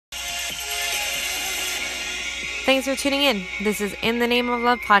Thanks for tuning in. This is In the Name of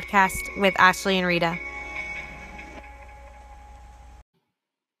Love podcast with Ashley and Rita.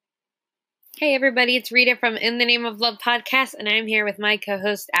 Hey everybody, it's Rita from In the Name of Love podcast, and I'm here with my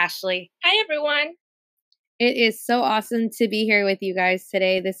co-host Ashley. Hi everyone. It is so awesome to be here with you guys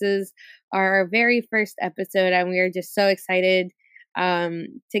today. This is our very first episode, and we are just so excited to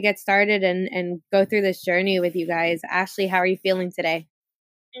get started and go through this journey with you guys. Ashley, how are you feeling today?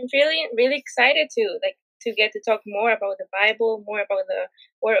 I'm feeling really excited to get to talk more about the Bible, more about the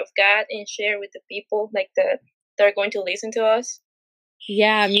Word of God, and share with the people that are going to listen to us.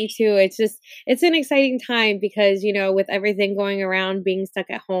 Yeah, me too. It's an exciting time because, with everything going around, being stuck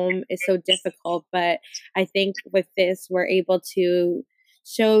at home is so difficult. But I think with this, we're able to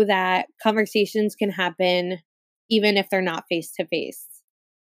show that conversations can happen even if they're not face to face.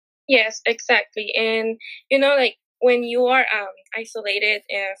 Yes, exactly. And, when you are isolated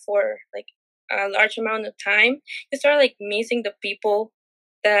for a large amount of time, you start missing the people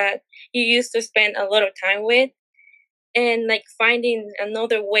that you used to spend a lot of time with. And finding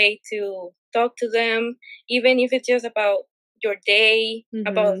another way to talk to them, even if it's just about your day,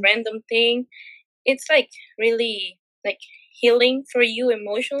 about a random thing, it's really healing for you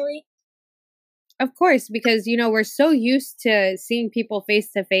emotionally. Of course, because we're so used to seeing people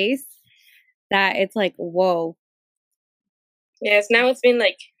face to face that it's like, whoa. Yes, now it's been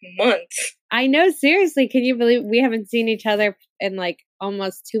months. I know, seriously, can you believe we haven't seen each other in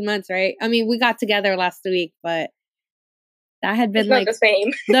almost 2 months, right? I mean, we got together last week, but that had been the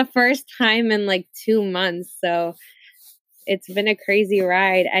same. the first time in 2 months. So it's been a crazy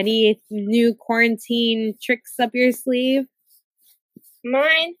ride. Any new quarantine tricks up your sleeve?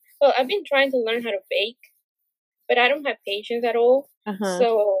 Mine? Well, I've been trying to learn how to bake, but I don't have patience at all.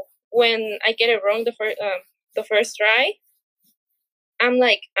 So when I get it wrong the first try, I'm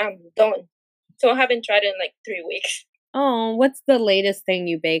done. So I haven't tried it in 3 weeks. Oh, what's the latest thing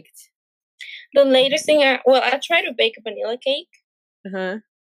you baked? The latest thing I tried to bake a vanilla cake.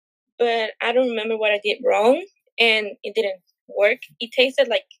 But I don't remember what I did wrong, and it didn't work. It tasted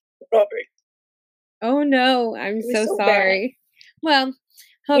like rubber. Oh no, I'm so sorry. Bad. Well,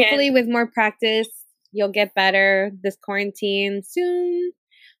 hopefully with more practice, you'll get better. This quarantine soon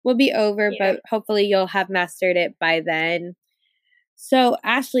will be over, but hopefully you'll have mastered it by then. So,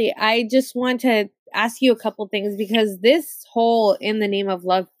 Ashley, I just want to ask you a couple things because this whole In the Name of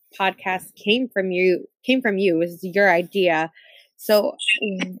Love podcast came from you. It was your idea. So,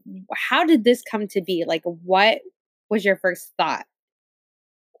 how did this come to be? What was your first thought?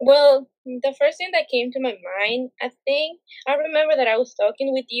 Well, the first thing that came to my mind, I remember that I was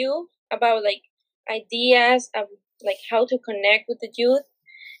talking with you about ideas of how to connect with the youth,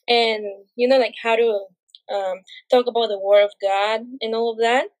 and how to talk about the Word of God and all of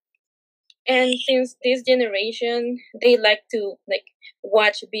that. And since this generation, they like to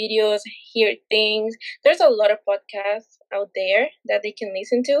watch videos, hear things. There's a lot of podcasts out there that they can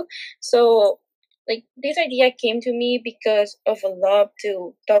listen to. So this idea came to me because of a love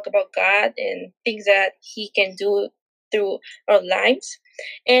to talk about God and things that He can do through our lives.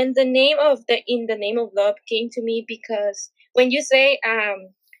 And the name of In the Name of Love came to me because when you say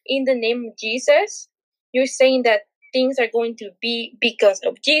in the name of Jesus, you're saying that things are going to be because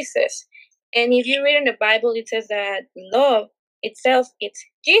of Jesus. And if you read in the Bible, it says that love itself, it's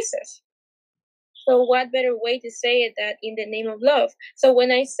Jesus. So what better way to say it than in the name of love? So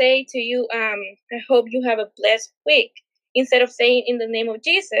when I say to you, I hope you have a blessed week, instead of saying in the name of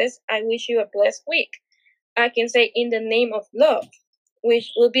Jesus, I wish you a blessed week, I can say in the name of love,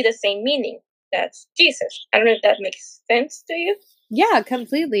 which will be the same meaning. That's Jesus. I don't know if that makes sense to you. Yeah,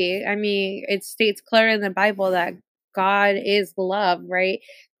 completely. I mean, it states clear in the Bible that God is love, right?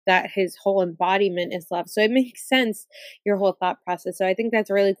 That His whole embodiment is love. So it makes sense, your whole thought process. So I think that's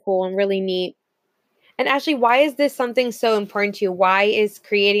really cool and really neat. And Ashley, why is this something so important to you? Why is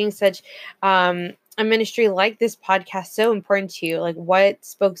creating such a ministry like this podcast so important to you? What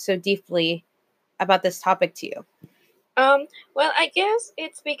spoke so deeply about this topic to you? Well, I guess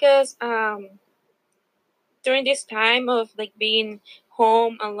it's because during this time of being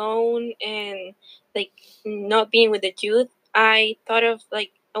home alone and not being with the youth, I thought of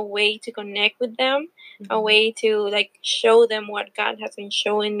a way to connect with them, a way to show them what God has been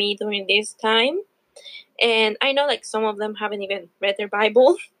showing me during this time. And I know some of them haven't even read their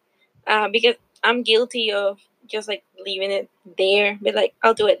Bible because I'm guilty of just leaving it there, but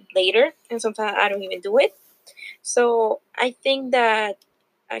I'll do it later, and sometimes I don't even do it. So I think that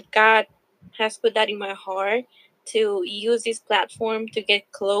God has put that in my heart to use this platform to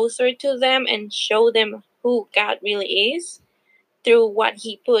get closer to them and show them who God really is through what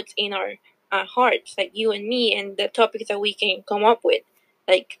He puts in our hearts, like you and me, and the topics that we can come up with.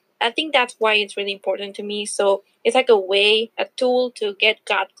 Like, I think that's why it's really important to me. So it's like a tool to get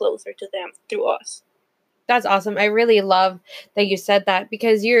God closer to them through us. That's awesome. I really love that you said that,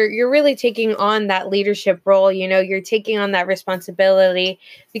 because you're really taking on that leadership role. You're taking on that responsibility,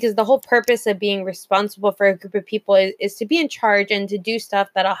 because the whole purpose of being responsible for a group of people is to be in charge and to do stuff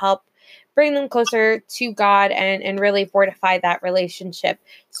that'll help bring them closer to God and really fortify that relationship.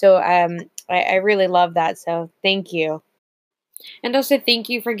 So I really love that. So thank you. And also thank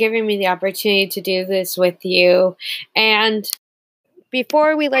you for giving me the opportunity to do this with you. And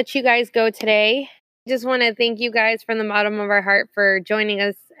before we let you guys go today, I just want to thank you guys from the bottom of our heart for joining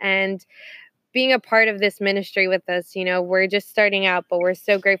us and being a part of this ministry with us. We're just starting out, but we're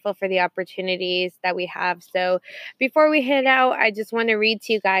so grateful for the opportunities that we have. So before we head out, I just want to read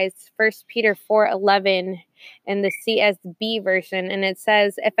to you guys 1 Peter 4:11 in the CSB version. And it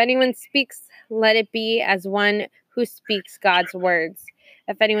says, "If anyone speaks, let it be as one who speaks God's words.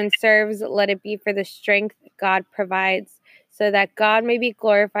 If anyone serves, let it be for the strength God provides, so that God may be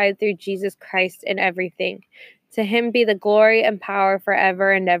glorified through Jesus Christ in everything. To him be the glory and power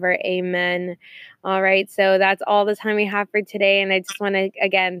forever and ever. Amen." All right. So that's all the time we have for today. And I just want to,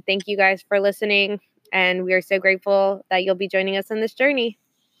 again, thank you guys for listening. And we are so grateful that you'll be joining us on this journey.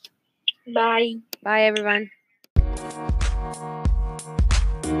 Bye. Bye, everyone.